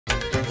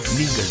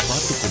நீங்கள்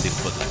பார்த்துக்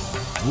கொண்டிருப்பது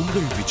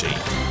உங்கள் Vijay.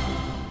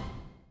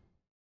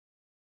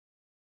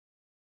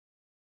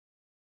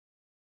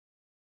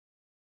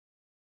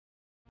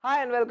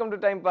 Hi and welcome to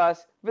time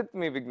pass with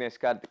me Vignesh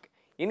Karthik.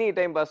 இனி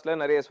டைம் பாஸ்ல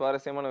நிறைய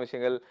சுவாரஸ்யமான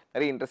விஷயங்கள்,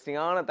 நிறைய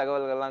இன்ட்ரெஸ்டிங்கான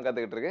தகவல்கள்லாம்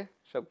கத்துக்கிட்டு இருக்கு.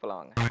 ஷோக்கு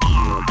போலாம் வாங்க.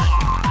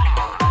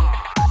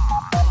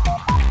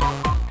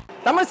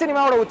 தமிழ்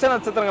சினிமாவோட உச்ச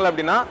நட்சத்திரங்கள்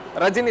அப்படின்னா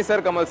ரஜினி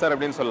சார், கமல் சார்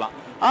அப்படின்னு சொல்லலாம்.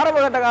 ஆரம்ப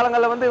கட்ட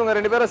காலங்களில் வந்து இவங்க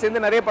 2 பேரும் சேர்ந்து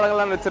நிறைய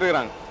படங்கள்லாம்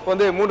நடிச்சிருக்கிறாங்க. இப்போ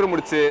வந்து 3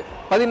 முடிச்சு,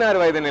 16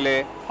 வயது நிலை,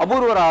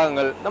 அபூர்வ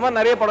ராகங்கள், இந்த மாதிரி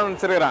நிறைய படம்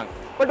நடிச்சிருக்கிறாங்க.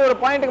 பட் ஒரு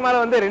பாயிண்ட்டுக்கு மேலே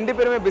வந்து 2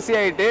 பேருமே பிஸி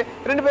ஆகிட்டு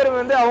 2 பேரும்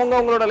வந்து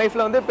அவங்களோட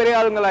லைஃப்ல வந்து பெரிய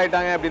ஆளுங்கள்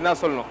ஆயிட்டாங்க அப்படின்னு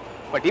தான் சொல்லணும்.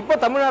 பட் இப்போ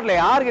தமிழ்நாட்டில்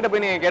யார்கிட்ட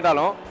போய் நீங்கள்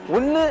கேட்டாலும்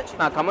ஒன்று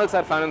நான் கமல்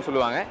சார் ஃபேனுன்னு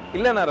சொல்லுவாங்க,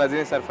 இல்லை நான்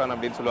ரஜினி சார் ஃபேன்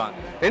அப்படின்னு சொல்லுவாங்க.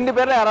 2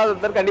 பேரில் யாராவது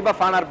ஒருத்தர் கண்டிப்பாக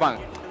ஃபேனாக இருப்பாங்க.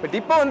 பட்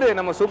இப்போ வந்து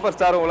நம்ம சூப்பர்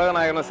ஸ்டாரும் உலக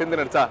நாயகனும்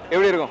சேர்ந்து நடிச்சா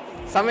எப்படி இருக்கும்?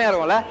 செம்மையா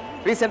இருக்கும்ல.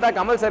 ரீசெண்டாக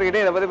கமல் சார்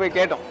கிட்டே இதை பற்றி போய்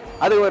கேட்டோம்.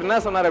 அது ஒரு என்ன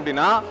சொன்னார்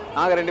அப்படின்னா,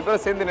 நாங்கள் 2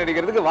 பேரும் சேர்ந்து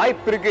நடிக்கிறதுக்கு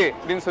வாய்ப்பு இருக்கு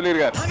அப்படின்னு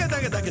சொல்லியிருக்காரு.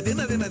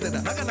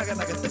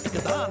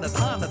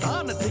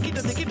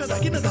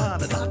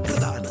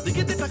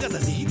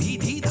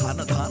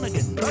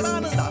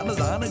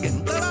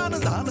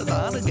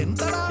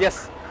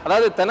 எஸ்,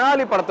 அதாவது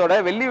தெனாலி படத்தோட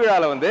வெள்ளி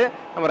விழால வந்து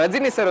நம்ம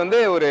ரஜினி சார்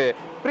வந்து ஒரு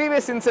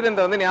ப்ரீவியஸ்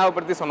இன்சிடென்ட் வந்து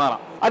ஞாபகப்படுத்தி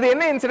சொன்னாராம். அது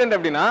என்ன இன்சிடென்ட்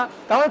அப்படின்னா,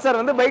 கமல்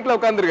சார் வந்து பைக்ல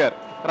உட்கார்ந்துருக்காரு.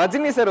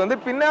 ரஜினி சார் வந்து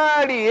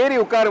பின்னாடி ஏறி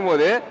உட்காரும்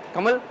போது,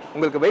 கமல்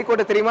உங்களுக்கு பைக்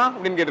ஓட்ட தெரியுமா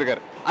அப்படின்னு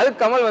கேட்டிருக்காரு. அதுக்கு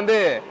கமல் வந்து,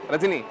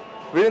 ரஜினி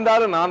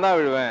விழுந்தாலும் நான் தான்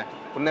விழுவேன்,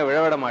 உன்னை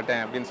விழவிட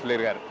மாட்டேன் அப்படின்னு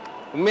சொல்லியிருக்காரு.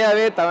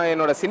 உண்மையாவே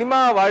என்னோட சினிமா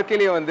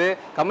வாழ்க்கையிலேயே வந்து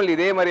கமல்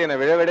இதே மாதிரி என்னை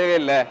விழவிடவே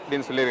இல்லை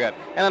அப்படின்னு சொல்லியிருக்காரு.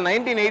 ஏன்னா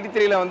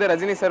 1983 வந்து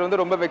ரஜினி சார்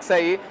வந்து ரொம்ப வெக்ஸ்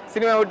ஆகி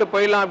சினிமா விட்டு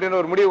போயிடலாம்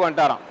அப்படின்னு ஒரு முடிவு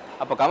வந்துட்டாராம்.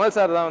 அப்போ கமல்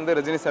சார் தான் வந்து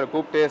ரஜினி சார்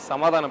கூப்பிட்டு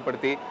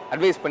சமாதானப்படுத்தி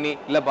அட்வைஸ் பண்ணி,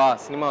 இல்லப்பா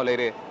சினிமாவில்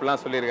இரு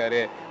இப்படிலாம்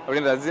சொல்லியிருக்காரு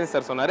அப்படின்னு ரஜினி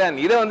சார் சொன்னாரு.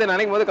 அண்ட் இதை வந்து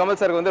நினைக்கும் போது கமல்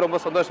சாருக்கு வந்து ரொம்ப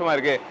சந்தோஷமா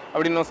இருக்கு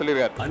அப்படின்னு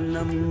சொல்லியிருக்காரு.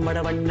 அன்னம்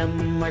மடவண்ணம்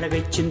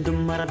மடகை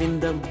சிந்தும்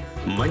மரவிந்தம்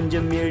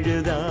மஞ்சம்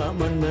எழுதா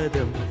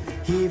மன்மதம்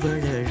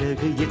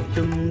இவழகு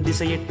எட்டும்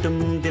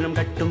திசையெட்டும் தினம்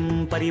கட்டும்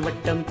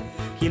பரிவட்டம்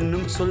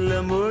இன்னும்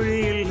சொல்ல மொழி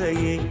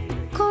இல்லையே.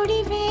 கொடி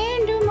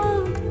வேண்டுமா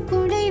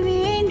கொடை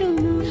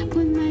வேண்டுமா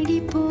பொன்மடி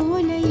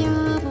போல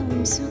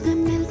யாவும்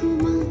சுகம்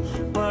நல்குமா.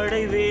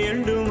 படை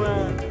வேண்டுமா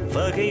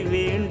வகை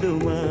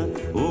வேண்டுமா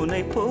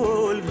உனை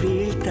போல்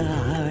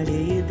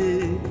வீழ்த்தாடேது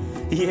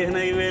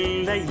என்னை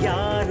வெல்ல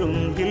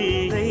யாரும்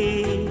இல்லை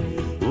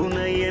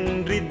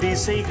உனையன்றி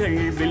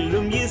திசைகள்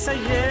வெல்லும்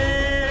இசையே.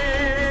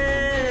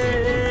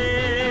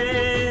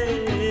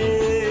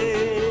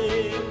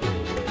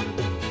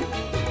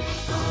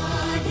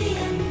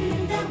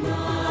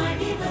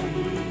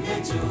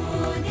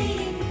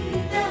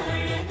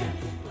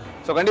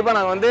 ஸோ கண்டிப்பாக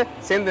நாங்கள் வந்து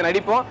சேர்ந்து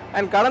நடிப்போம்.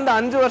 அண்ட் கடந்த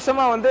 5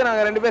 வருஷமா வந்து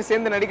நாங்கள் 2 பேர்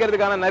சேர்ந்து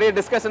நடிக்கிறதுக்கான நிறைய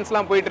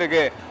டிஸ்கஷன்ஸ்லாம் போயிட்டு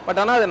இருக்கு. பட்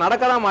ஆனால் அது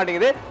நடக்க தான்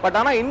மாட்டேங்குது. பட்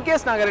ஆனால்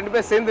இன்கேஸ் நாங்கள் 2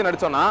 பேர் சேர்ந்து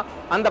நடிச்சோம்னா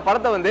அந்த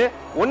படத்தை வந்து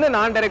ஒன்று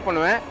நான் டைரக்ட்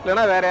பண்ணுவேன்,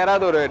 இல்லைனா வேற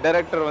யாராவது ஒரு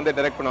டைரக்டர் வந்து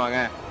டைரக்ட் பண்ணுவாங்க.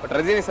 பட்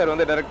ரஜினி சார்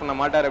வந்து டைரக்ட் பண்ண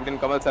மாட்டார்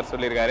அப்படின்னு கமல் சார்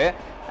சொல்லியிருக்காரு.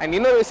 அண்ட்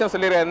இன்னொரு விஷயம்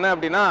சொல்லியிருக்காரு என்ன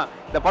அப்படின்னா,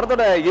 இந்த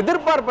படத்தோட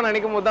எதிர்பார்ப்பை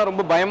நினைக்கும் போது தான்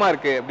ரொம்ப பயமா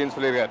இருக்கு அப்படின்னு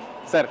சொல்லியிருக்காரு.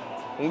 சார்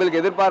உங்களுக்கு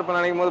எதிர்பார்ப்பு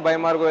நினைக்கும் போது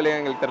பயமா இருக்கும் இல்லையா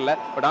எங்களுக்கு தெரியல.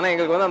 பட் ஆனால்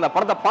எங்களுக்கு வந்து அந்த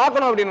படத்தை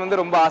பார்க்கணும் அப்படின்னு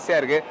வந்து ரொம்ப ஆசையா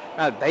இருக்கு.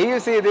 தயவு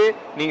செய்து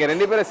நீங்க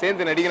 2 பேரும்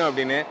சேர்ந்து நடிக்கணும்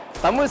அப்படின்னு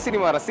தமிழ்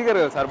சினிமா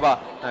ரசிகர்கள் சார்பா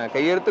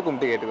கையெழுத்து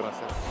கும்பிட்டு கேட்டுக்கிறோம்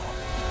sir.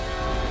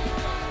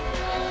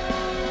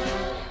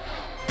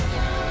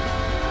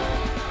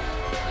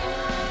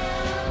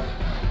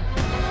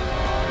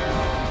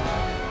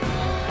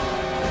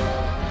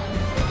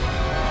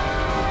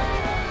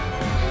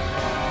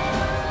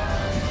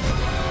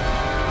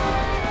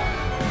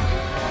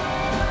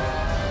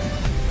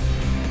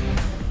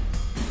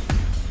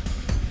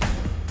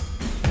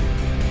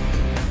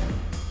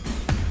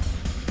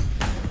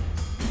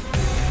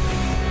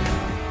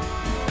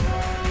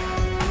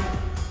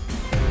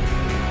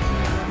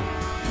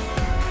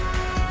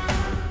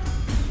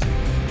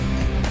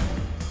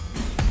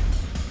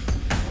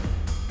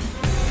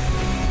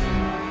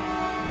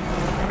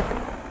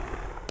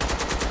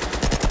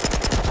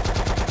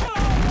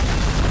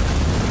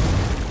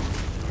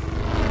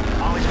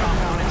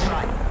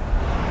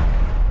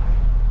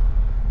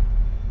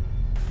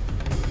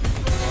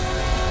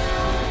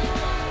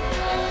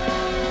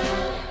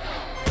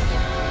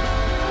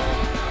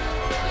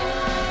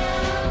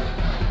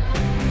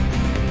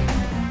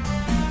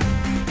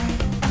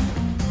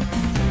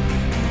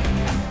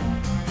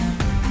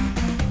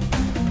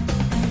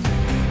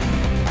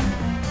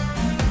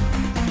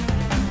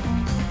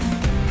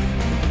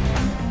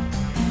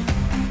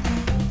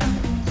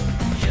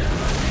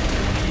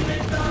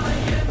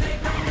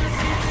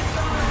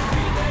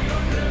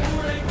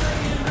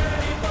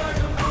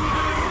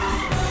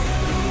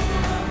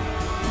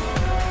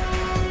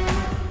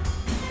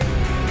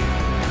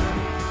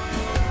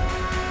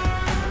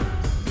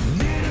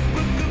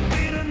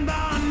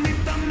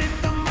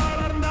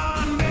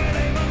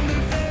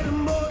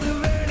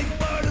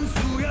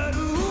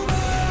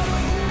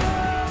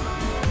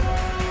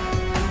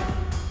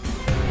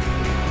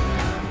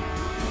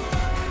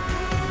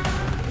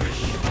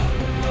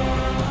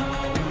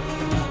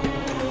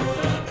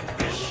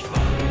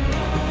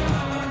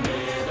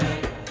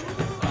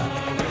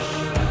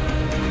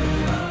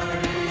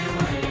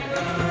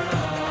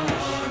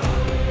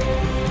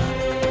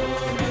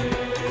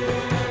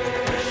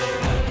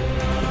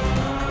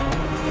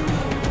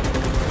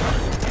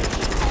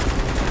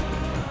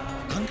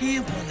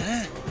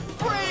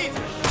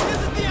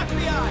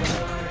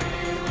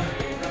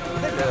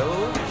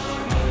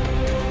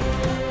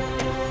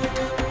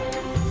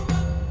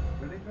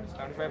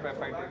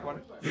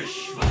 Oh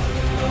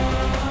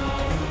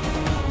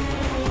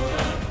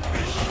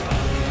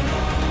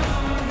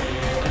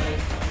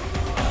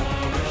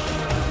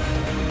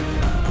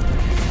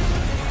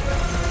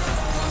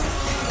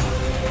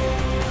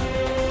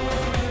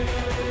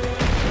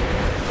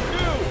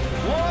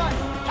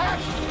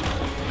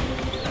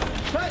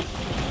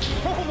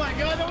my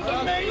God, that was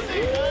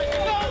amazing!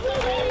 That was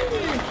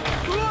amazing!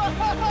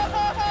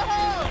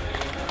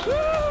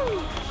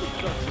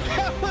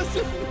 That was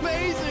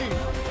amazing!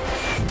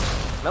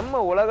 நம்ம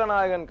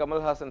உலகநாயகன்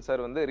கமல்ஹாசன்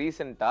சார் வந்து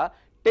ரீசெண்டா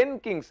 10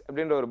 கிங்ஸ்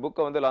அப்படின்ற ஒரு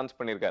புக்கை வந்து லான்ச்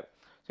பண்ணியிருக்காரு.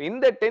 ஸோ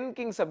இந்த 10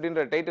 கிங்ஸ்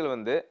அப்படின்ற டைட்டில்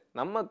வந்து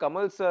நம்ம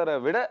கமல் சாரை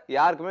விட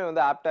யாருக்குமே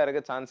வந்து ஆப்டா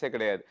இருக்க சான்ஸே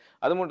கிடையாது.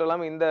 அது மட்டும்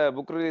இல்லாமல் இந்த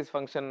book release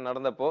function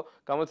நடந்தப்போ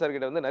Kamal sir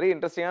கிட்ட வந்து நிறைய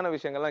இன்ட்ரெஸ்டிங்கான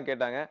விஷயங்கள்லாம்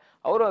கேட்டாங்க.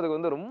 அவரும் அதுக்கு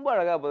வந்து ரொம்ப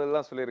அழகா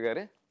பதிலாம்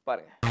சொல்லியிருக்காரு.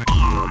 பாருங்க.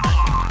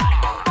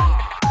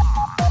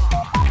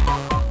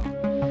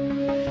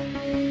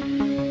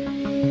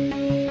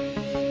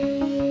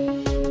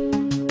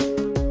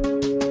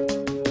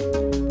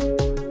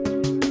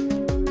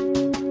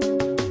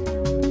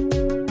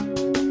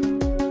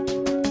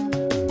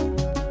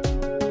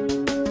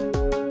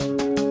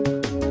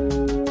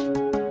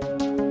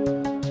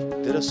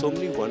 There are so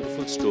many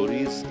wonderful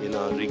stories in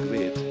our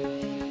Rigved,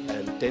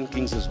 and 10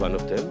 Kings is one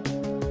of them.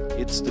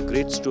 It's the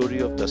great story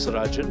of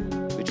Dasarajan,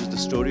 which is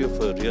the story of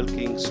a real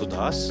king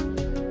Sudhas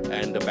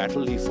and a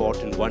battle he fought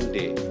in one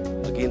day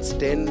against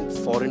 10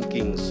 foreign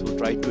kings who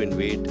tried to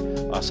invade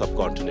our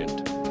subcontinent.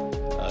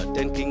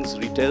 10 Kings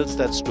retells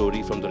that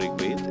story from the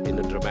Rigved in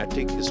a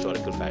dramatic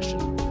historical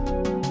fashion.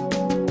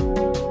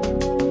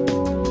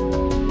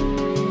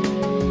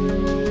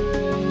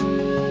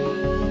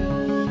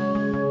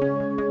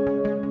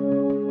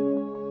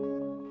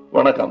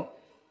 வணக்கம்.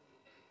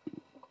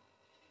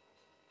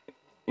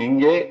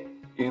 இங்கே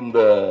இந்த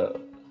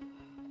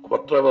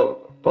கொற்றவர்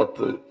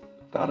 10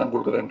 நான்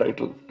கொடுக்குறேன்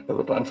title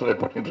ஏதோ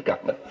translate பண்ணிட்டு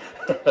இருக்காங்க.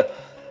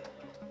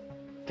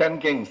 10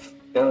 Kings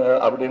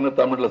அப்படின்னு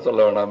தமிழ்ல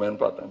சொல்ல வேணாமேன்னு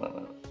பார்த்தேன்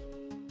நான்.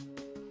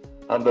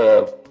 அந்த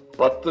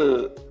 10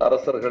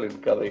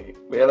 அரசர்களின் கதை,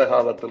 வேத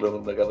காலத்தில்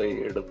இருந்த கதையை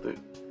எடுத்து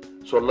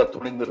சொல்ல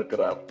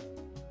துணிந்திருக்கிறார்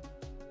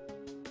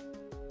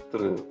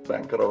திரு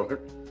பேங்கர்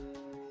அவர்கள்.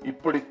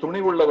 இப்படி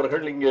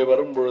துணிவுள்ளவர்கள் இங்கே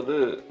வரும்பொழுது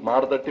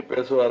மார்தட்டி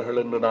பேசுவார்கள்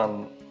என்று நான்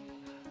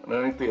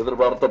நினைத்து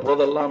எதிர்பார்த்த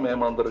போதெல்லாம்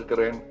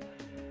ஏமாந்திருக்கிறேன்.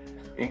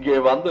 இங்கே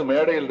வந்து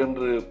மேடையில்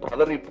நின்று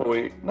பதறி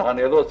போய்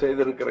நான் ஏதோ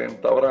செய்திருக்கிறேன்,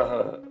 தவறாக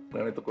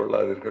நினைத்துக்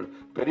கொள்ளாதீர்கள்.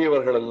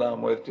 பெரியவர்கள்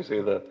எல்லாம் முயற்சி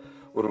செய்த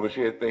ஒரு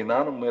விஷயத்தை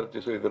நானும்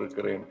முயற்சி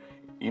செய்திருக்கிறேன்.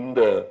 இந்த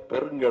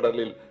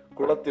பெருங்கடலில்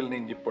குளத்தில்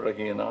நீஞ்சி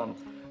பழகிய நான்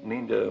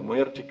நீஞ்ச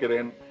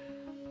முயற்சிக்கிறேன்.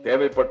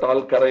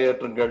 தேவைப்பட்டால்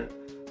கரையேற்றுங்கள்,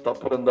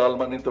 தப்பு இருந்தால்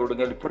மன்னித்து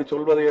விடுங்கள், இப்படி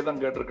சொல்வதையே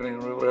தான் கேட்டிருக்கிறேன்.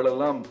 இவர்கள்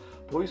எல்லாம்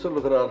பொய்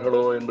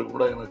சொல்லுகிறார்களோ என்று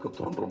கூட எனக்கு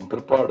தோன்றும்.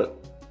 பிற்பாடு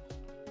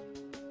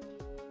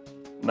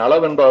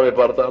நலவென்பாவை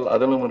பார்த்தால்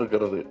அதிலும்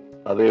இருக்கிறது.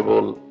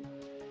 அதேபோல்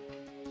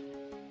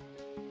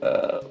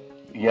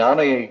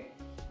யானையை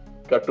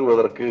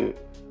கட்டுவதற்கு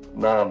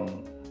நான்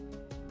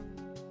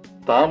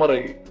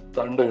தாமரை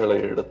தண்டுகளை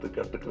எடுத்து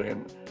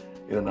கட்டுகிறேன்.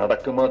 இது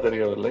நடக்குமா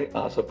தெரியவில்லை,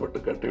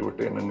 ஆசைப்பட்டு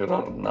கட்டிவிட்டேன்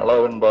என்கிறார்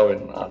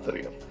நலவென்பாவின்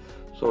ஆசிரியர்.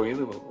 சோ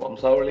இது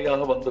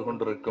வம்சாவளியாக வந்து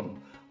கொண்டிருக்கும்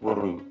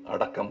ஒரு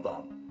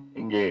அடக்கம்தான்.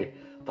 இங்கே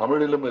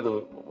தமிழிலும் இது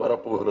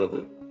வரப்போகிறது.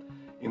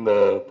 இந்த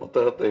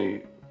புத்தகத்தை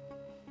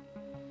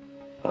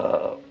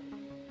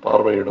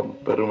பார்வையிடும்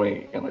பெருமை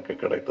எனக்கு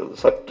கிடைத்தது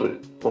சற்று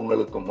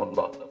உங்களுக்கு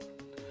முன்பாக.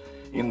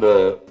 இந்த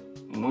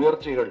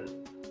முயற்சிகள்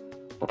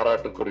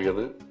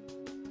பாராட்டுக்குரியது.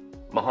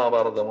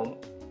 மகாபாரதமும்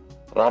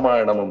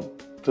ராமாயணமும்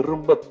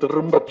திரும்ப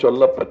திரும்ப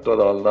சொல்ல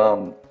பெற்றதால்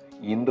தான்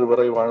இன்று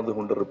வரை வாழ்ந்து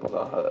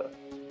கொண்டிருப்பதாக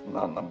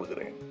நான்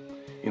நம்புகிறேன்.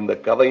 இந்த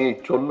கதையை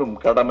சொல்லும்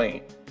கடமை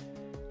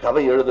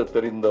கதை எழுத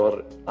தெரிந்தவர்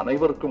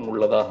அனைவருக்கும்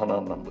உள்ளதாக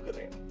நான்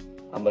நம்புகிறேன்.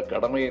 அந்த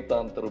கடமையை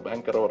தான் திரு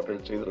பேங்கர்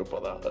அவர்கள்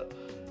செய்திருப்பதாக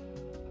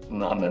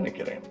நான்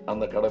நினைக்கிறேன்.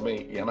 அந்த கடமை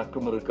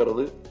எனக்கும்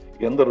இருக்கிறது.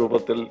 எந்த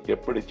ரூபத்தில்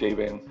எப்படி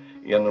செய்வேன்,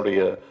 என்னுடைய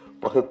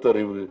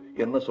பகுத்தறிவு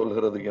என்ன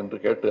சொல்கிறது என்று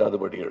கேட்டு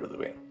அதுபடி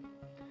எழுதுவேன்.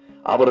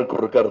 அவருக்கு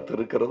ஒரு கருத்து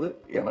இருக்கிறது,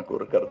 எனக்கு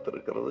ஒரு கருத்து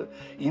இருக்கிறது.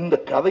 இந்த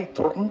கதை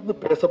தொடர்ந்து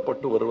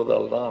பேசப்பட்டு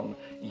வருவதால் தான்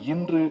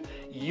இன்று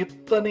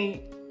இத்தனை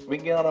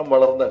விஞ்ஞானம்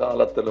வளர்ந்த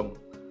காலத்திலும்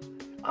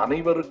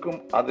அனைவருக்கும்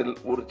அதில்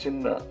ஒரு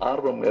சின்ன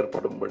ஆர்வம்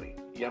ஏற்படும்படி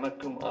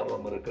எனக்கும்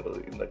ஆர்வம் இருக்கிறது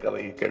இந்த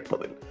கதையை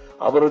கேட்பதில்,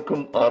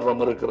 அவருக்கும்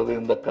ஆர்வம் இருக்கிறது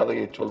இந்த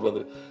கதையை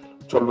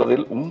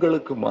சொல்வதில்,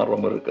 உங்களுக்கும்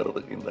ஆர்வம்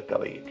இருக்கிறது இந்த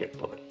கதையை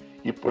கேட்பதில்.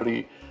 இப்படி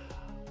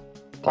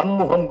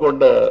பன்முகம்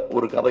கொண்ட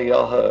ஒரு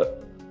கதையாக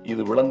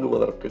இது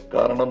விளங்குவதற்கு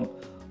காரணம்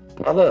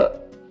பல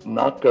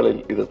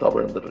நாட்களில் இது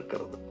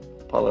தவழ்ந்திருக்கிறது.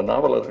 பல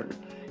நாவலர்கள்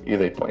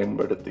இதை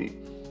பயன்படுத்தி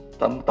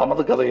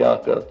தமது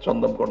கதையாக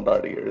சொந்தம்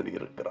கொண்டாடி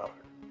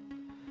எழுதியிருக்கிறார்கள்.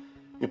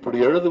 இப்படி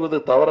எழுதுவது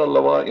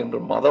தவறல்லவா என்று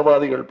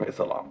மதவாதிகள்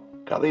பேசலாம்.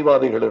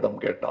 கதைவாதிகளிடம்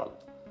கேட்டால்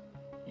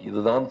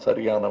இதுதான்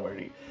சரியான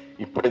வழி,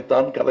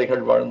 இப்படித்தான்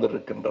கதைகள்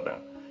வாழ்ந்திருக்கின்றன,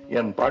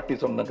 என் பாட்டி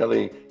சொன்ன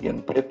கதை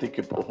என்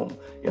பேத்திக்கு போகும்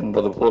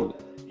என்பது போல்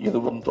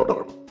இதுவும்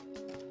தொடரும்.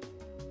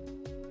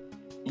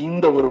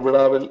 இந்த ஒரு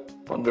விழாவில்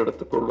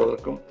பங்கெடுத்துக்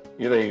கொள்வதற்கும்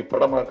இதை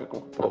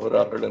படமாக்க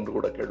போகிறார்கள் என்று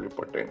கூட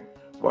கேள்விப்பட்டேன்.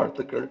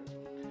 வாழ்த்துக்கள்.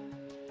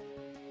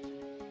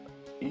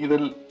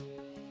 இதில்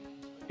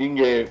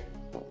இங்கே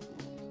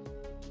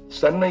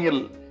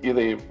சென்னையில்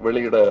இதை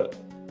வெளியிட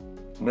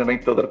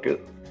நினைத்ததற்கு,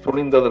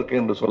 துணிந்ததற்கு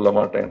என்று சொல்ல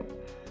மாட்டேன்,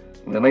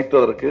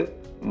 நினைத்ததற்கு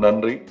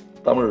நன்றி.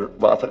 தமிழ்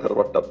வாசகர்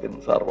வட்டத்தின்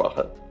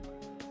சார்பாக,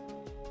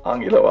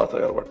 ஆங்கில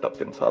வாசகர்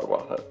வட்டத்தின்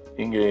சார்பாக,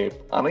 இங்கே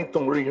அனைத்து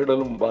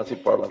மொழிகளிலும்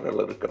வாசிப்பாளர்கள்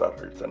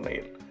இருக்கிறார்கள்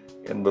சென்னையில்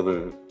என்பது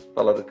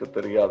பலருக்கு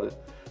தெரியாது.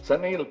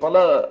 சென்னையில்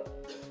பல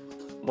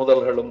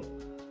முதல்களும்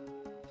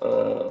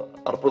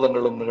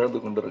அற்புதங்களும் நிகழ்ந்து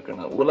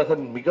கொண்டிருக்கின்றன.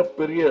 உலகின்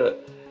மிகப்பெரிய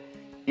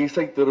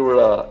இசை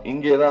திருவிழா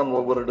இங்கேதான்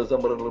ஒவ்வொரு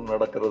டிசம்பரிலும்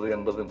நடக்கிறது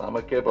என்பது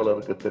நமக்கே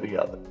பலருக்கு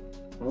தெரியாது.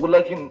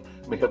 உலகின்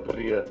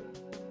மிகப்பெரிய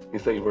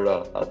இசை விழா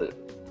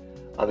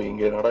அது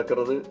இங்கே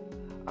நடக்கிறது.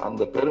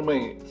 அந்த பெருமை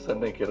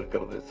சென்னைக்கு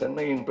இருக்கிறது.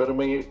 சென்னையின்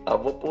பெருமையை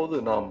அவ்வப்போது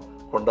நாம்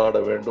கொண்டாட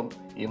வேண்டும்.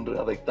 இன்று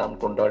அதைத்தான்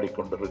கொண்டாடி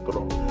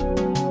கொண்டிருக்கிறோம்.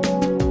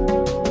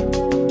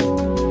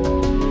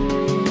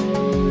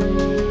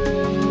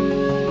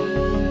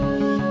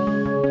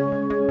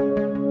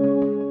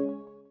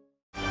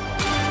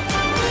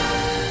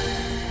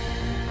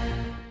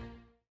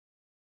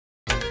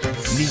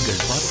 நீங்கள்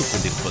பார்த்துக்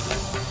கொண்டிருப்பது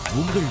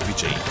உங்கள்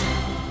விஜய்.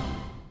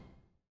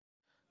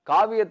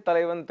 காவிய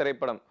தலைவன்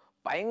திரைப்படம்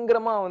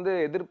பயங்கரமா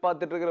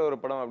எதிர்பார்த்துட்டு இருக்கிற ஒரு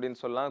படம் அப்படின்னு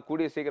சொல்லலாம்.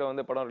 கூடிய சீக்கிரம்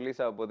படம் ரிலீஸ்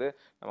ஆக போகுது.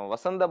 நம்ம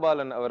வசந்த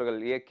பாலன் அவர்கள்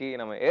இயக்கி,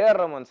 நம்ம ஏஆர்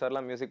ரஹ்மான்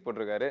சார்லாம் மியூசிக்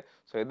போட்டிருக்காரு.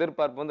 ஸோ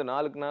எதிர்பார்ப்பு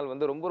நாளுக்கு நாள்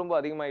ரொம்ப ரொம்ப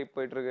அதிகமாகி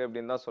போயிட்டு இருக்கு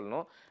அப்படின்னு தான்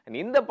சொல்லணும்.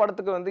 இந்த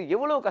படத்துக்கு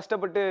எவ்வளவு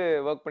கஷ்டப்பட்டு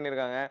ஒர்க்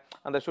பண்ணியிருக்காங்க,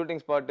 அந்த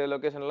ஷூட்டிங் ஸ்பாட்டு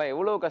லொகேஷன்லாம்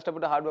எவ்வளவு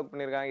கஷ்டப்பட்டு ஹார்ட் ஒர்க்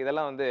பண்ணியிருக்காங்க.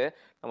 இதெல்லாம்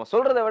நம்ம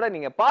சொல்றதை விட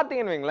நீங்க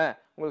பார்த்தீங்கன்னு வைங்களேன்,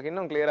 உங்களுக்கு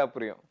இன்னும் கிளியரா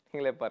புரியும்.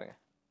 நீங்களே பாருங்க.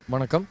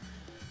 வணக்கம்.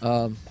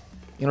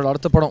 என்னோட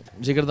அடுத்த படம்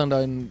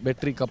ஜிகர்தண்டாவின்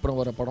வெற்றிக்கு அப்புறம்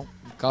வர படம்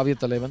காவிய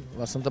தலைவன்,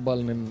 வசந்த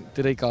பாலனின்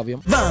திரை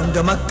காவியம்.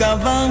 வாங்க மக்கா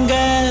வாங்க,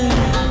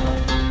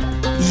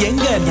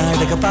 எங்க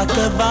நாடக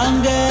பார்க்க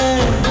வாங்க.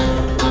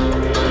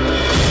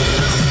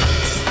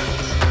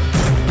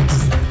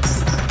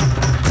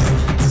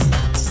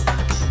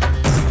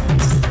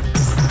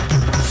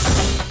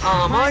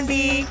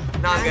 ஆமாண்டி,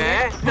 நாங்க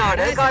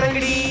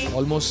நாடகக்காரங்கடி.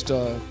 ஆல்மோஸ்ட்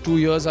 2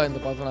 இயர்ஸாக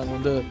இந்த படத்தை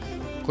நாங்கள்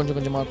கொஞ்சம்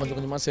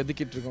கொஞ்சமாக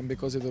செதுக்கிட்டு இருக்கோம்.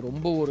 பிகாஸ் இது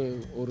ரொம்ப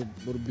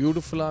ஒரு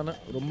பியூட்டிஃபுல்லான,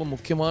 ரொம்ப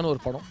முக்கியமான ஒரு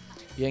படம்.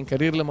 என்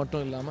கரியரில்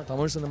மட்டும் இல்லாமல்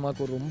தமிழ்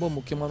சினிமாவுக்கு ஒரு ரொம்ப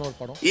முக்கியமான ஒரு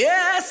படம். ஏ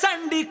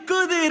சண்டி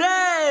குதிரை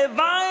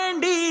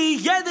வாண்டி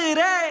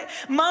எதிரே,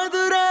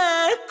 மதுரை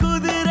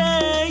குதிரை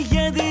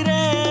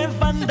எதிரே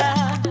வந்தா.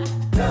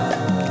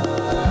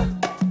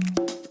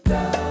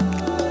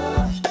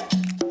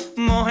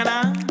 மோகனா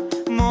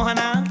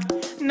மோகனா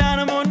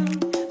நானும் உன்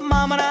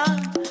மாமனா,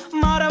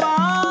 மாறவா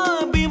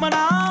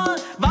பீமனா,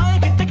 வாய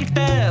கிட்ட கிட்ட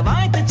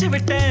வாய் தச்சு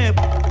விட்ட.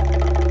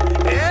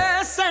 ஏ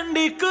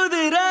சண்டி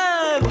குதிரை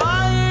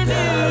வாண்டி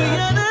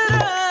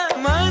எதிரே,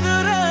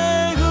 மதுரை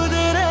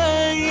குதிரை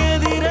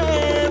எதிரே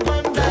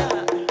வந்தா.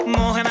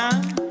 மோகனா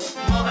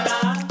மோகனா.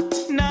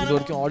 இது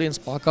வரைக்கும்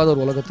ஆடியன்ஸ் பார்க்காத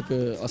ஒரு உலகத்துக்கு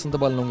வசந்த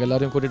பாலன் அவங்க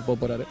எல்லாரையும் கூட்டிகிட்டு போக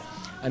போகிறாரு.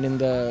 அண்ட்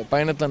இந்த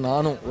பயணத்தில்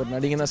நானும் ஒரு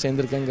நடிகனாக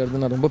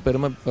சேர்ந்துருக்கேங்கிறது நான் ரொம்ப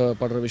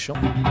பெருமைப்படுற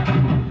விஷயம்.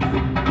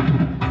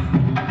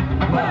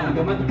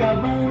 வாங்க மக்கா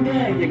வாங்க,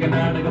 எங்க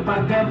நாடக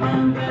பார்க்க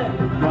வாங்க.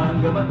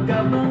 வாங்க மக்கா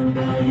வாங்க,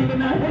 எங்க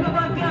நாடக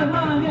பார்க்க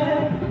வாங்க.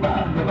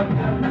 வாங்க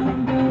மக்கா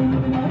வாங்க,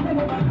 எங்க நாடக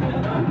பார்க்க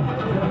வாங்க.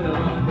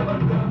 வாங்க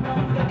மக்கா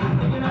வாங்க,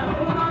 எங்க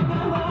நாடக பார்க்க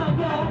வாங்க.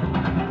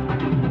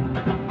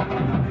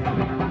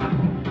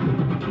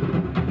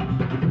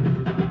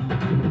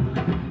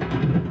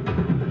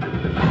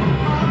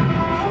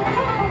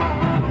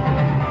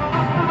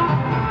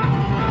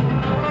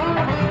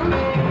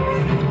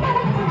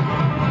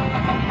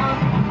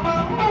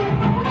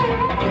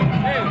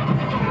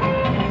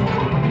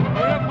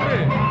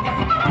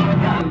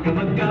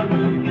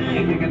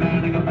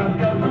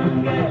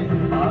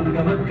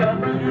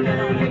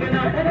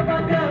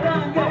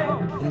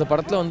 இந்த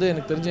படத்தில்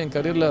எனக்கு தெரிஞ்ச என்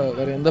கரியரில்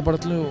வேறு எந்த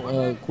படத்துலையும்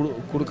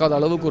கொடுக்காத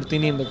அளவுக்கு ஒரு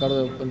தீனி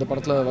இந்த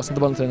படத்தில் வசந்த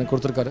பாலன் சார் எனக்கு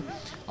கொடுத்துருக்காரு.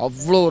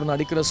 அவ்வளோ ஒரு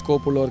நடிக்கிற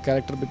ஸ்கோப் உள்ள ஒரு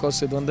கேரக்டர்.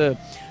 பிகாஸ் இது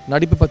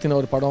நடிப்பு பற்றின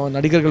ஒரு படம்,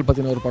 நடிகர்கள்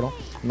பற்றின ஒரு படம்,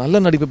 நல்ல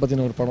நடிப்பு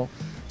பற்றின ஒரு படம்.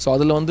 ஸோ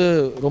அதில்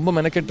ரொம்ப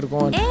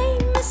மெனக்கெட்டிருக்கோம்.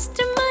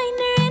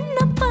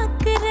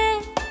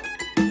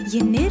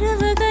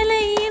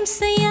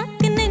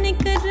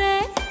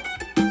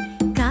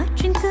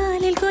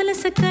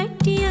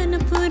 கட்டி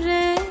அனுப்புற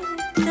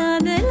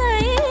காதலை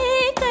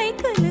கை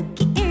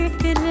குலுக்கி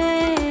இழுக்கிற.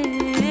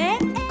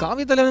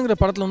 காவிய தலைவனுங்கிற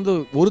படத்தில்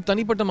ஒரு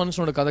தனிப்பட்ட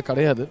மனுஷனோட கதை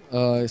கிடையாது.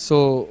 ஸோ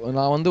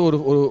நான்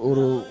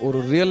ஒரு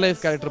ரியல்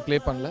லைஃப் கேரக்டர் ப்ளே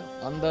பண்ணல.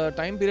 அந்த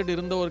டைம் பீரியட்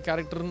இருந்த ஒரு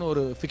கேரக்டர்னு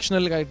ஒரு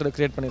ஃபிக்ஷனல் கேரக்டரை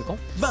கிரியேட்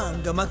பண்ணியிருக்கோம்.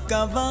 வாங்க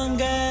மக்கா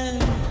வாங்க,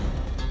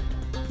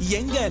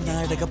 எங்க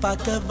நாடக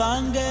பார்க்க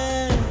வாங்க.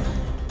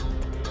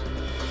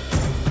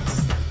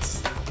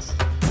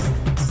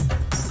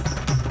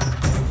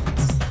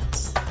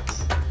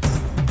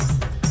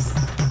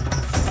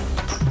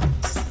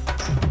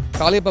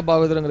 காளியப்ப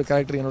பாகவதர்ங்கிற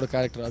கேரக்டர் என்னோட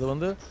கேரக்டர்.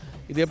 அது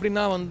இது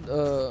எப்படின்னா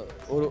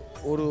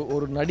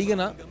ஒரு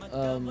நடிகனா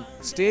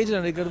ஸ்டேஜில்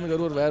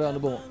நடிக்கிறதுங்கிற ஒரு வேறு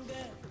அனுபவம்.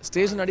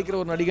 ஸ்டேஜ் நடிக்கிற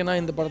ஒரு நடிகனா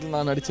இந்த படத்தில்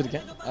நான்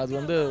நடிச்சிருக்கேன். அது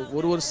வந்து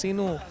ஒரு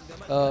சீனும்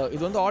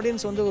இது வந்து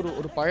ஆடியன்ஸ் வந்து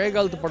ஒரு பழைய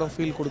காலத்து படம்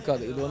ஃபீல்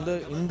கொடுக்காது. இது வந்து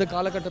இந்த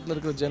காலகட்டத்தில்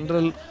இருக்கிற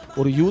ஜென்ரல்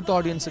ஒரு யூத்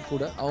ஆடியன்ஸுக்கு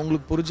கூட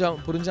அவங்களுக்கு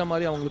புரிஞ்ச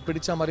மாதிரி அவங்களுக்கு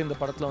பிடிச்ச மாதிரி இந்த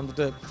படத்தில்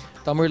வந்துட்டு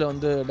தமிழில்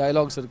வந்து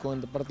டயலாக்ஸ் இருக்கும்,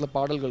 இந்த படத்தில்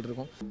பாடல்கள்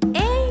இருக்கும்.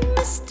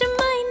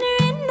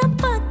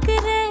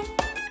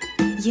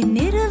 என்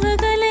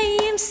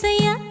இரவுகளையும்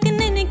செய்யாக்க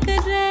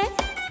நினைக்கிற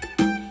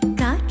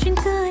காற்றின்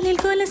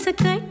காலில் கொலச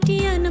கட்டி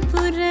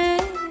அனுப்புற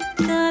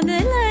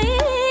காதலை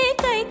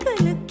கை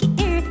குலுக்கி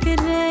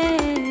இழுக்கிற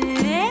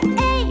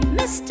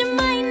மிஸ்டர்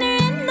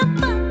மைனர் என்ன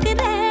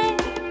பார்க்கிற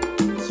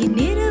என்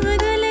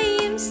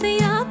இரவுகளையும்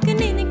செய்யாக்க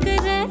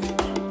நினைக்கிற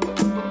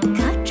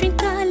காற்றின்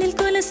காலில்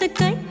கொலச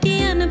கட்டி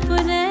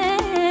அனுப்புற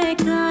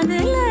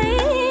காதலை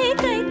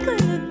கை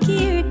குலுக்கி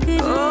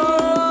இழுக்கிற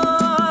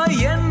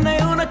என்னை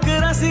உனக்கு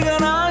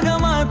ரசிகனாக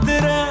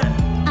மாத்துற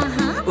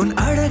உன்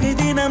அழகை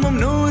தினமும்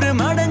 100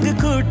 மடங்கு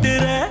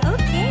கூட்டுற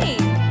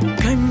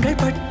கண்கள்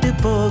பட்டு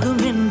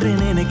போகும் என்று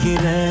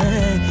நினைக்கிற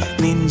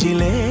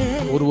நெஞ்சிலே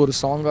ஒரு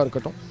சாங்காக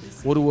இருக்கட்டும்,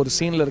 ஒரு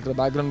சீனில் இருக்கிற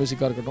பேக்ரவுண்ட்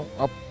மியூசிக்காக இருக்கட்டும்,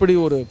 அப்படி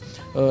ஒரு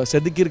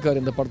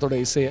செதுக்கியிருக்கார் இந்த படத்தோட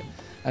இசையை.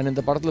 அண்ட்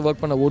இந்த படத்தில்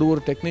ஒர்க் பண்ண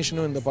ஒரு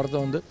டெக்னீஷியனும் இந்த படத்தை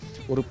வந்து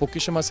ஒரு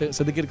பொக்கிஷமாக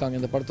செதுக்கியிருக்காங்க.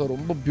 இந்த படத்தை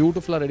ரொம்ப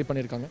பியூட்டிஃபுல்லாக ரெடி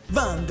பண்ணியிருக்காங்க.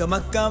 வாங்க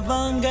மக்கா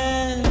வாங்க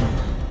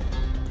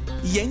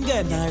எங்க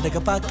நாடக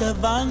பார்க்க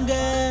வாங்க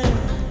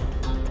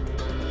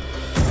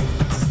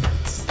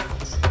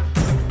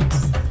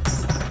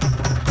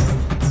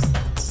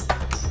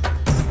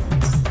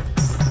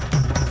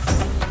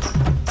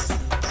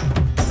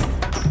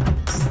வாங்க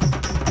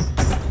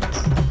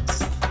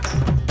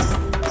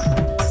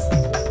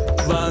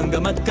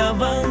மக்கா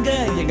வாங்க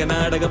எங்க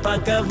நாடக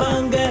பார்க்க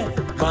வாங்க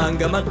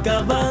வாங்க மக்கா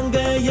வாங்க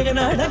எங்க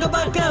நாடக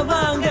பார்க்க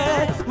வாங்க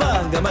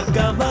வாங்க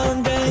மக்கா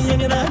வாங்க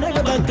எங்க நாடக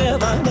பார்க்க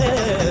வாங்க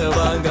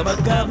வாங்க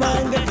மக்கா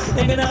வாங்க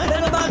எங்க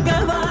நாடக பார்க்க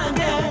வாங்க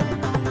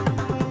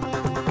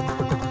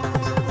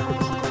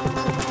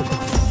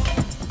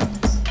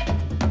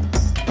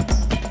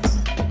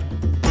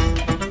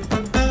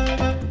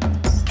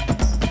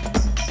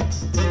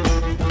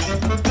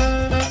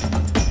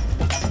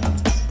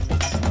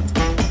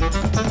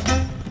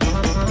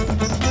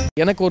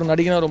எனக்கு ஒரு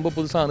நடிகனாக ரொம்ப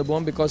புதுசாக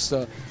அனுபவம். பிகாஸ்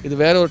இது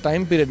வேற ஒரு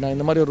டைம் பீரியட், நான்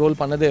இந்த மாதிரி ஒரு ரோல்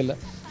பண்ணதே இல்லை.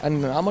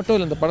 அண்ட் நான் மட்டும்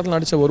இல்லை, இந்த படத்தில்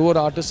நடித்த ஒரு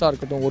ஆர்டிஸ்டாக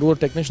இருக்கட்டும், ஒரு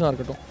டெக்னீஷியனாக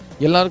இருக்கட்டும்,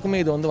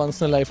 எல்லாருக்குமே இது வந்து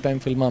ஒன்ஸ் இன் லைஃப்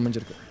டைம் ஃபில்மாக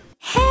அமைஞ்சிருக்கு.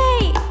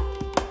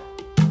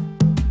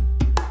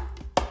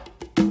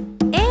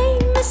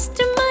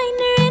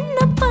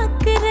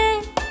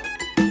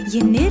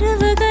 என்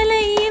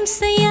இரவுகளையும்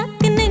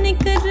செய்யாக்க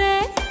நினைக்கிற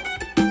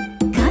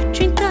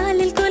காற்றின்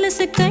காலில் கொலச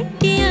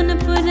கட்டி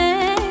அனுப்புற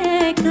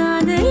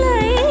காதலை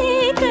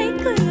கை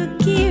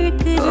குலுக்கி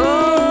இழுக்கிற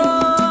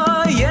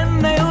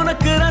என்னை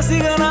உனக்கு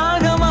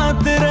ரசிகனாக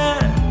மாத்துற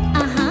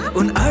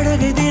உன்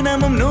அழகை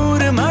தினமும்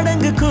 100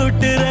 மடங்கு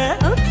கூட்டுற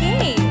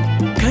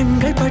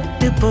கண்கள்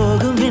பட்டு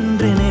போகும்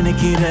என்று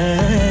நினைக்கிற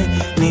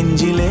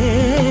நெஞ்சிலே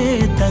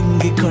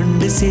தங்கி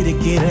கொண்டு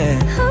சிரிக்கிற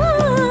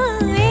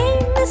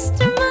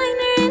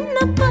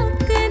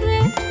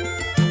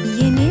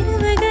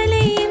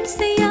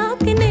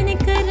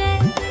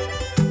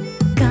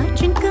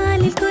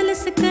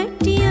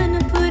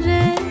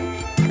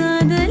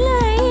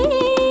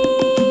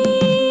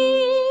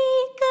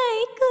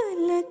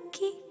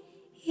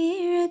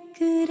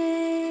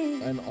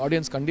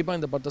ஆடியன்ஸ் கண்டிப்பாக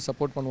இந்த படத்தை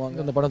சப்போர்ட் பண்ணுவாங்க.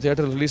 இந்த படம்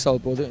தியேட்டர் ரிலீஸ் ஆக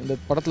போகுது. இந்த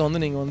படத்தில் வந்து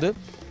நீங்கள் வந்து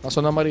நான்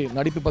சொன்ன மாதிரி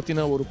நடிப்பு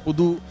பற்றின ஒரு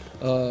புது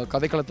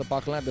கதைக்களத்தை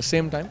பார்க்கலாம். At the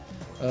same time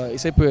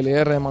இசைப்புயல்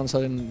AR Rahman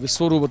சாரின்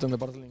விஸ்வரூபத்தை இந்த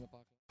படத்தில் நீங்கள்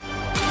பார்க்கலாம்.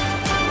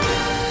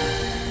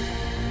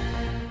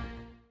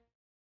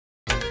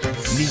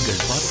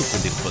 நீங்கள் பார்த்துக்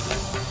கொண்டிருப்பது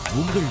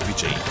உங்கள்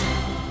விஜய்.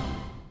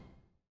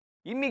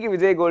 இன்னைக்கு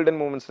விஜய்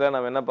கோல்டன் மூமெண்ட்ஸில்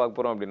நம்ம என்ன பார்க்க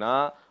போகிறோம் அப்படின்னா,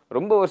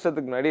 ரொம்ப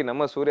வருஷத்துக்கு முன்னாடி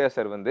நம்ம சூர்யா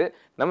சார் வந்து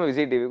நம்ம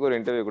விஜய் டிவிக்கு ஒரு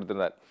இன்டர்வியூ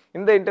கொடுத்துருந்தார்.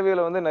 இந்த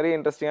இன்டர்வியூவில் வந்து நிறைய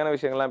இன்ட்ரெஸ்டிங்கான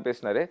விஷயங்கள்லாம்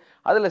பேசினார்.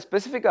 அதில்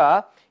ஸ்பெசிஃபிக்காக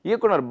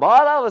இயக்குனர்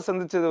பாலாவை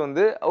சந்திச்சது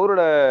வந்து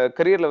அவரோட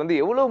கரியரில் வந்து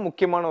எவ்வளோ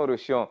முக்கியமான ஒரு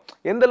விஷயம்,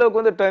 எந்த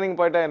அளவுக்கு வந்து டேர்னிங்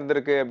பாயிண்டாக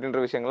இருந்திருக்கு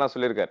அப்படின்ற விஷயங்கள்லாம்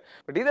சொல்லியிருக்காரு.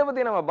 பட் இதை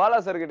பற்றி நம்ம பாலா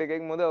சார் கிட்ட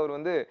கேட்கும்போது அவர்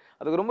வந்து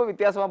அதுக்கு ரொம்ப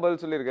வித்தியாசமாக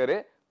பதில் சொல்லியிருக்காரு.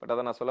 பட்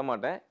அதை நான் சொல்ல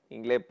மாட்டேன்,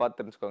 நீங்களே பார்த்து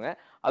தெரிஞ்சுக்கோங்க.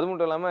 அது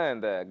மட்டும் இல்லாமல்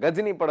இந்த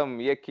கஜினி படம்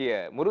இயக்கிய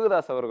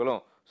முருகதாஸ்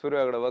அவர்களும்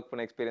சூர்யாவோட ஒர்க்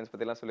பண்ண எக்ஸ்பீரியன்ஸ்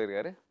பற்றிலாம்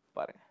சொல்லியிருக்காரு.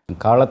 பாருங்கள்.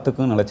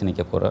 காலத்துக்கும் நிலச்சி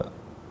நிற்க போகிற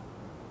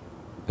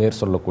பேர்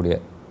சொல்லக்கூடிய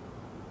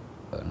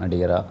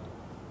நடிகராக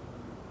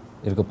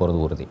இருக்க போகிறது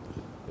உறுதி.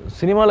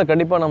 சினிமாவில்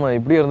கண்டிப்பாக நம்ம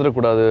இப்படி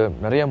இருந்துடக்கூடாது,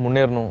 நிறையா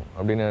முன்னேறணும்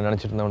அப்படின்னு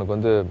நினச்சிட்டு இருந்தவனுக்கு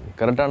வந்து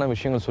கரெக்டான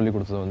விஷயங்கள் சொல்லி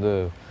கொடுத்தது வந்து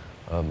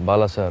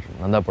பாலா சார்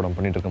நந்தா படம்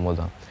பண்ணிகிட்டு இருக்கும் போது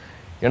தான்.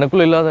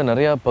 எனக்குள்ளே இல்லாத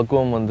நிறையா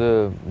பக்குவம் வந்து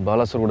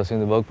பாலா சார் கூட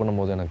சேர்ந்து ஒர்க்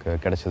பண்ணும்போது எனக்கு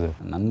கிடைச்சிது.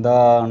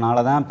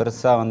 நந்தானால தான்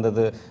பெருசாக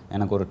வந்தது,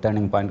 எனக்கு ஒரு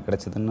டேர்னிங் பாயிண்ட்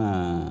கிடைச்சதுன்னு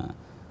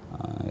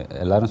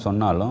எல்லோரும்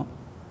சொன்னாலும்,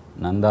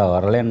 நந்தா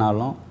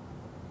வரலைன்னாலும்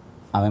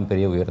அவன்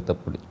பெரிய உயரத்தை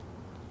பிடி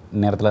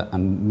நேரத்தில்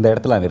இந்த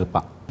இடத்துல அவன்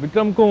இருப்பான்.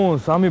 விக்ரமுக்கும்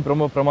சாமி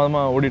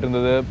பிரமாதமாக ஓடிட்டு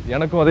இருந்தது.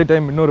 எனக்கும் அதே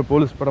டைம் இன்னொரு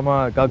போலீஸ்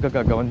படமாக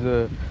காக்கா வந்து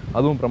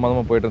அதுவும்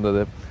பிரமாதமாக போயிட்டு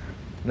இருந்தது.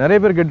 நிறைய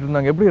பேர்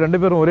கேட்டுருந்தாங்க, எப்படி 2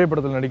 பேரும் ஒரே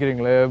படத்தில்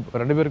நடிக்கிறீங்களே,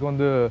 2 பேருக்கு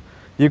வந்து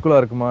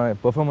ஈக்குவலாக இருக்குமா,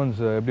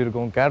 பெர்ஃபார்மன்ஸ் எப்படி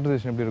இருக்கும்,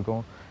 கேரக்டரைசேஷன் எப்படி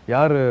இருக்கும்,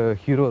 யார்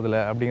ஹீரோ அதில்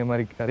அப்படிங்கிற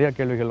மாதிரி நிறையா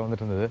கேள்விகள்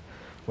வந்துட்டு இருந்தது.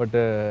 பட்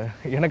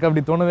எனக்கு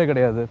அப்படி தோணவே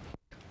கிடையாது.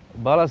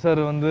 பாலா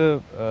சார் வந்து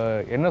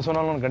என்ன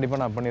சொன்னாலும்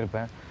கண்டிப்பாக நான்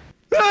பண்ணியிருப்பேன்.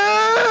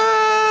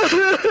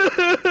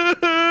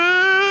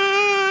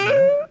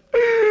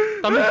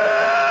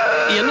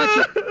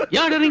 என்னாச்சு?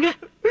 யாடுறீங்க?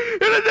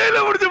 என்ன ஜெயில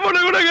முடிச்சு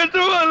போன கூட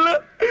கஷ்டமா இல்ல.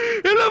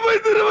 என்ன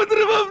போய்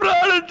திரும்ப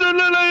பிராண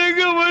சொல்ல நான்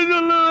எங்க போய்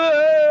சொல்லுவேன்?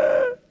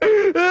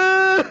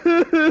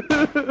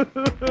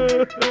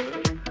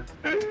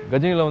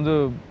 கஜினியில் வந்து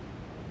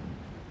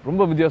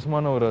ரொம்ப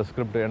வித்தியாசமான ஒரு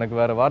ஸ்கிரிப்ட். எனக்கு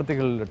வேறு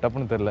வார்த்தைகள்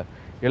டப்புன்னு தெரில.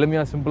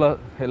 எளிமையாக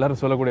சிம்பிளாக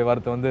எல்லாரும் சொல்லக்கூடிய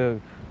வார்த்தை வந்து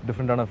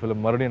டிஃப்ரெண்டான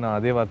ஃபிலிம். மறுபடியும் நான்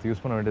அதே வார்த்தை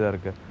யூஸ் பண்ண வேண்டியதாக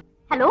இருக்குது.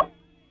 ஹலோ,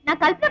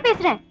 நான் கல்பனா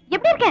பேசுகிறேன்.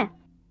 எப்படி இருக்கேன்?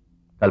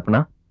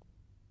 கல்பனா?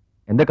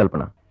 எந்த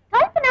கல்பனா?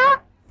 கல்பனா,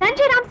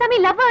 சஞ்சய் ராமசாமி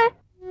லவர்.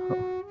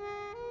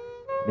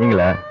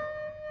 நீங்களா?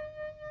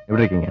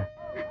 எப்படி இருக்கீங்க?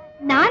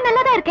 நான்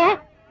நல்லா தான் இருக்கேன்.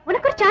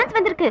 உனக்கு ஒரு சான்ஸ்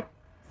வந்திருக்கு.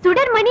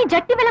 சுடர் மணி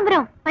ஜட்டி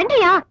விளம்பரம்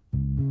பண்றியா?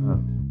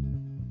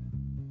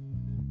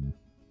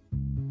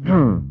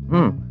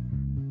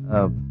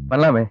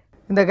 பண்ணலாமே.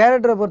 இந்த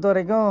கேரக்டரை பொறுத்த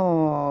வரைக்கும்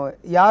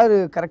யார்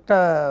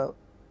கரெக்டாக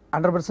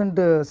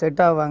 100%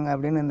 செட் ஆவாங்க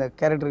அப்படின்னு இந்த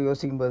கேரக்டர்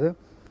யோசிக்கும்போது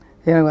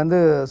எனக்கு வந்து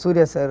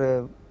சூர்யா சார்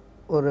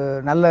ஒரு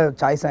நல்ல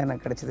சாய்ஸாக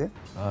எனக்கு கிடைச்சிது.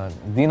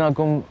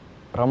 தீனாக்கும்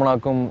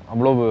ரமணாக்கும்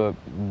அவ்வளோ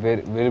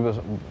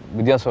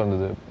வித்தியாசம்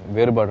இருந்தது,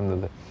 வேறுபாடு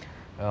இருந்தது.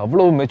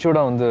 அவ்வளோ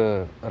மெச்சூர்டாக வந்து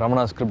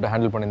ரமணா ஸ்கிரிப்டை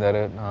ஹேண்டில்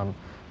பண்ணியிருந்தார். நான்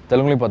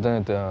தெலுங்குலையும்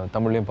பார்த்தேன்,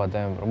 தமிழ்லையும்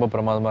பார்த்தேன். ரொம்ப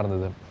பிரமாதமாக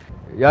இருந்தது.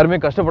 யாருமே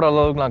கஷ்டப்படாத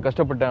அளவுக்கு நான்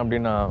கஷ்டப்பட்டேன்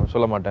அப்படின்னு நான்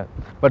சொல்ல மாட்டேன்.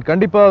 பட்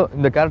கண்டிப்பாக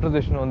இந்த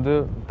கேரக்டரைசேஷன் வந்து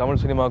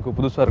தமிழ் சினிமாவுக்கு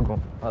புதுசாக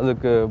இருக்கும்.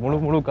 அதுக்கு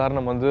முழு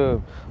காரணம் வந்து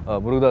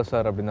முருகதாஸ்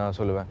சார் அப்படின்னு நான்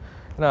சொல்லுவேன்.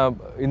 ஏன்னா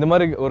இந்த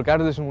மாதிரி ஒரு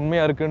கேரக்டரைசேஷன்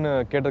உண்மையாக இருக்குதுன்னு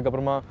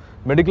கேட்டதுக்கப்புறமா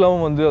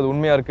மெடிக்கலாகவும் வந்து அது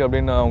உண்மையாக இருக்குது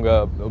அப்படின்னு அவங்க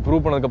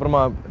ப்ரூவ்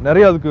பண்ணதுக்கப்புறமா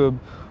நிறைய அதுக்கு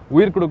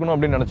உயிர் கொடுக்கணும்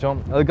அப்படின்னு நினச்சோம்.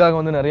 அதுக்காக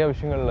வந்து நிறையா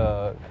விஷயங்கள்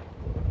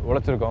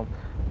உழைச்சிருக்கோம்.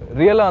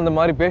 ரியலாக அந்த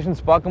மாதிரி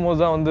பேஷண்ட்ஸ் பார்க்கும்போது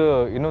தான் வந்து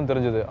இன்னும்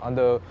தெரிஞ்சது.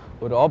 அந்த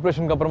ஒரு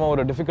ஆப்ரேஷனுக்கு அப்புறமா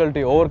ஒரு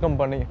டிஃபிகல்ட்டி ஓவர் கம்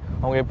பண்ணி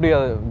அவங்க எப்படி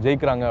அதை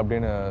ஜெயிக்கிறாங்க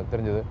அப்படின்னு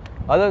தெரிஞ்சது.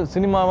 அதை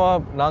சினிமாவாக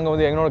நாங்கள்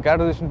வந்து எங்களோட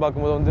கேரக்டரைசேஷன்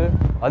பார்க்கும்போது வந்து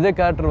அதே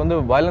கேரக்டர் வந்து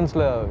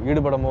வயலன்ஸில்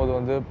ஈடுபடும் போது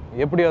வந்து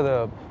எப்படி அதை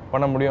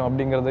பண்ண முடியும்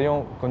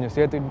அப்படிங்கிறதையும் கொஞ்சம்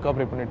சேர்த்து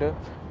இன்கார்பரேட் பண்ணிவிட்டு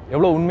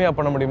எவ்வளோ உண்மையாக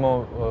பண்ண முடியுமோ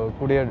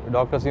கூடிய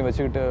டாக்டர்ஸையும்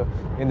வச்சுக்கிட்டு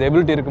இந்த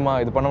எபிலிட்டி இருக்குமா,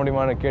 இது பண்ண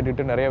முடியுமான்னு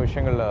கேட்டுட்டு நிறைய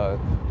விஷயங்கள்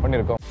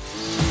பண்ணியிருக்கோம்.